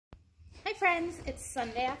friends, it's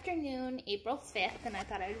Sunday afternoon, April 5th, and I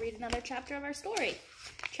thought I'd read another chapter of our story.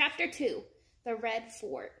 Chapter 2, The Red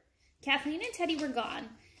Fort. Kathleen and Teddy were gone.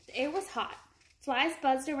 The air was hot. Flies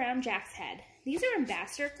buzzed around Jack's head. "These are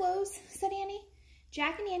ambassador clothes," said Annie.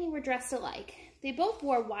 Jack and Annie were dressed alike. They both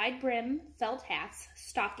wore wide-brim felt hats,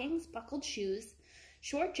 stockings, buckled shoes,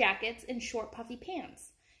 short jackets, and short puffy pants.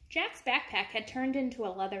 Jack's backpack had turned into a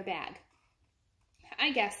leather bag. "I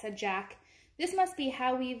guess," said Jack, "this must be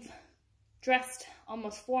how we've dressed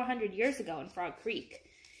almost 400 years ago in Frog Creek."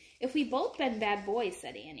 "If we both been bad boys,"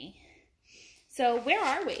 said Annie. "So where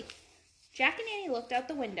are we?" Jack and Annie looked out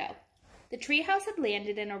the window. The treehouse had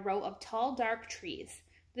landed in a row of tall, dark trees.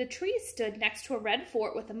 The trees stood next to a red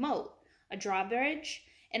fort with a moat, a drawbridge,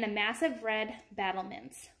 and a massive red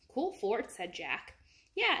battlements. "Cool fort," said Jack.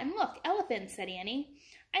 "Yeah, and look, elephants," said Annie.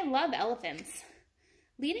 "I love elephants."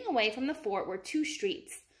 Leading away from the fort were two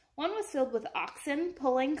streets. One was filled with oxen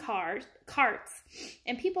pulling carts,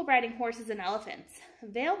 and people riding horses and elephants.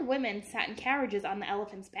 Veiled women sat in carriages on the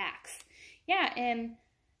elephants' backs. "Yeah, and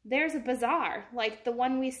there's a bazaar, like the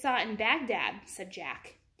one we saw in Baghdad," said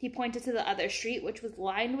Jack. He pointed to the other street, which was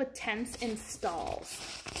lined with tents and stalls.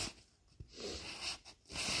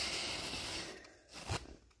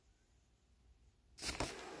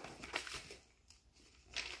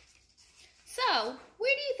 "So,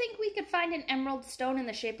 where do you think we could find an emerald stone in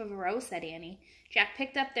the shape of a rose?" said Annie. Jack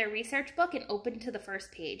picked up their research book and opened to the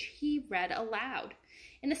first page. He read aloud.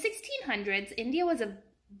 In the 1600s, India was a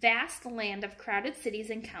vast land of crowded cities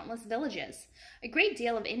and countless villages. A great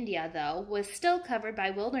deal of India, though, was still covered by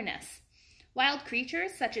wilderness. Wild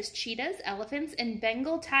creatures such as cheetahs, elephants, and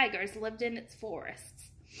Bengal tigers lived in its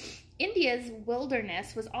forests. India's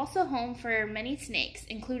wilderness was also home for many snakes,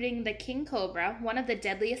 including the king cobra, one of the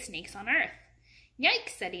deadliest snakes on earth. "Yikes,"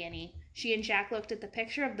 said Annie. She and Jack looked at the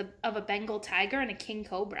picture of a Bengal tiger and a king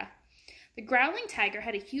cobra. The growling tiger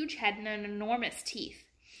had a huge head and enormous teeth.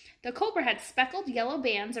 The cobra had speckled yellow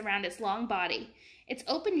bands around its long body. Its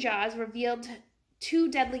open jaws revealed two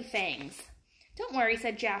deadly fangs. "Don't worry,"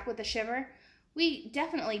 said Jack with a shiver. "We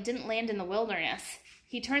definitely didn't land in the wilderness."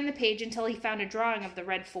 He turned the page until he found a drawing of the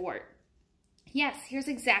Red Fort. "Yes, here's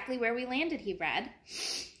exactly where we landed," he read.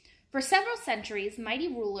 For several centuries, mighty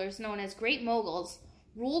rulers known as Great Moguls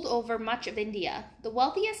ruled over much of India. The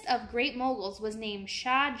wealthiest of Great Moguls was named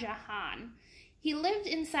Shah Jahan. He lived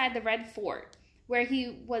inside the Red Fort, where he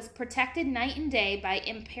was protected night and day by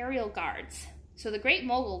imperial guards. "So the Great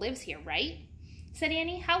Mogul lives here, right?" said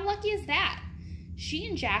Annie. "How lucky is that?" She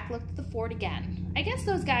and Jack looked at the fort again. "I guess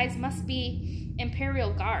those guys must be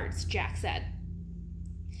imperial guards," Jack said.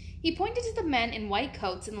 He pointed to the men in white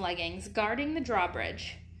coats and leggings guarding the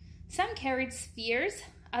drawbridge. "Some carried spears,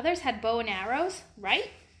 others had bow and arrows, right?"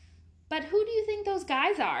 "But who do you think those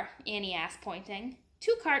guys are?" Annie asked, pointing.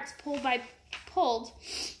 Two carts pulled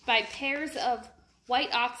by pairs of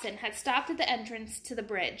white oxen had stopped at the entrance to the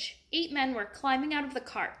bridge. 8 men were climbing out of the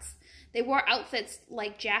carts. They wore outfits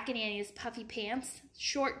like Jack and Annie's puffy pants,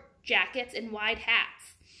 short jackets, and wide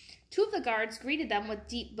hats. 2 of the guards greeted them with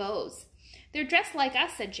deep bows. "They're dressed like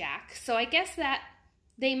us," said Jack, "so I guess that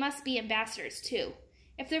they must be ambassadors too."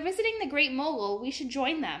 "If they're visiting the Great Mogul, we should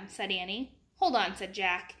join them," said Annie. "Hold on," said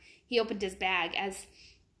Jack. He opened his bag. As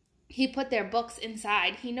he put their books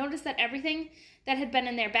inside, he noticed that everything that had been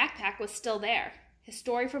in their backpack was still there. His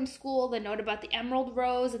story from school, the note about the emerald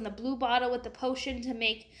rose, and the blue bottle with the potion to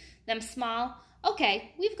make them small.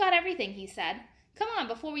 "Okay, we've got everything," he said. "Come on,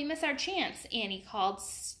 before we miss our chance," Annie called,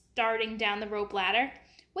 starting down the rope ladder.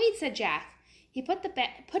 "Wait," said Jack. He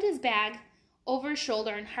put his bag over his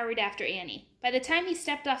shoulder and hurried after Annie. By the time he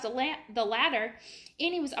stepped off the ladder,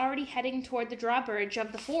 Annie was already heading toward the drawbridge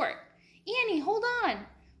of the fort. "Annie, hold on.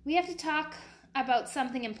 We have to talk about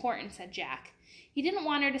something important," said Jack. He didn't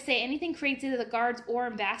want her to say anything crazy to the guards or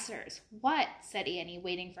ambassadors. "What?" said Annie,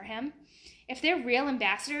 waiting for him. "If they're real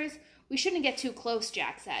ambassadors, we shouldn't get too close,"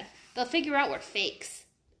 Jack said. "They'll figure out we're fakes."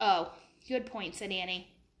 "Oh, good point," said Annie.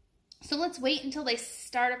 "So let's wait until they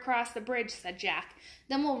start across the bridge," said Jack.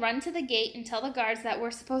 "Then we'll run to the gate and tell the guards that we're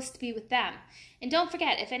supposed to be with them. And don't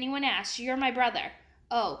forget, if anyone asks, you're my brother.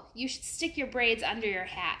 Oh, you should stick your braids under your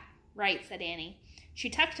hat." "Right," said Annie. She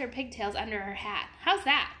tucked her pigtails under her hat. "How's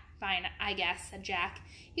that?" "Fine, I guess," said Jack.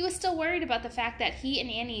 He was still worried about the fact that he and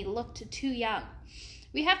Annie looked too young.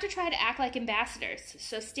 "We have to try to act like ambassadors,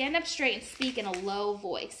 so stand up straight and speak in a low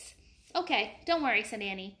voice." "Okay, don't worry," said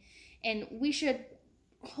Annie. "And we should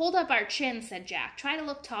hold up our chins," said Jack. "Try to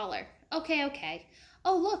look taller." Okay.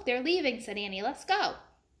 "Oh, look, they're leaving," said Annie. "Let's go."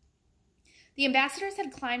 The ambassadors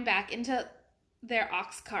had climbed back into their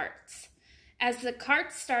ox carts. As the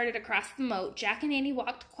cart started across the moat, Jack and Annie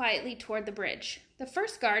walked quietly toward the bridge. The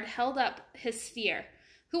first guard held up his sphere.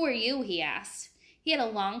 "Who are you?" he asked. He had a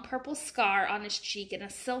long purple scar on his cheek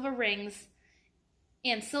and silver rings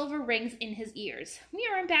in his ears. "We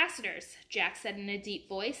are ambassadors," Jack said in a deep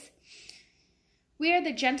voice. "We are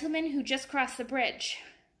the gentlemen who just crossed the bridge."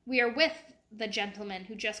 "We are with the gentleman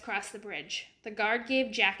who just crossed the bridge." The guard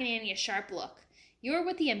gave Jack and Annie a sharp look. "You are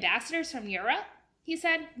with the ambassadors from Europe?" he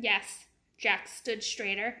said. "Yes." Jack stood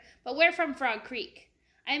straighter. "But we're from Frog Creek."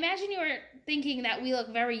 "I imagine you are thinking that we look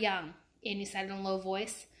very young," Annie said in a low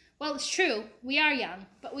voice. "Well, it's true. We are young,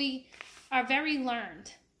 but we are very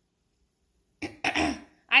learned."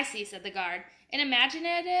 "I see," said the guard. "And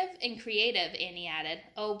imaginative and creative," Annie added.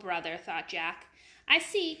 "Oh, brother," thought Jack. "I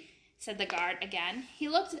see," said the guard again. He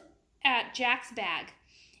looked at Jack's bag.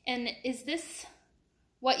 "And is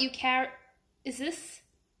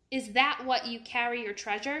that what you carry your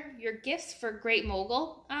treasure? Your gifts for Great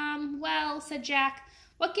Mogul?" Well," said Jack.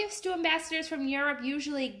 "What gifts do ambassadors from Europe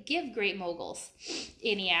usually give Great Moguls?"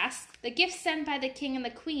 Annie asked. "The gifts sent by the King and the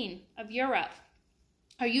Queen of Europe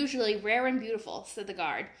are usually rare and beautiful," said the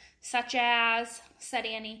guard. "Such as," said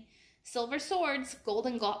Annie. "Silver swords,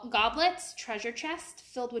 golden goblets, treasure chests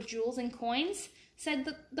filled with jewels and coins," said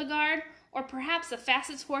the guard. "Or perhaps the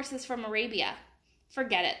fastest horses from Arabia."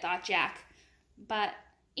 "Forget it," thought Jack. But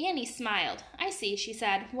Annie smiled. "I see," she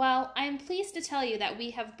said. "Well, I am pleased to tell you that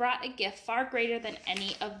we have brought a gift far greater than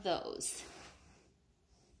any of those."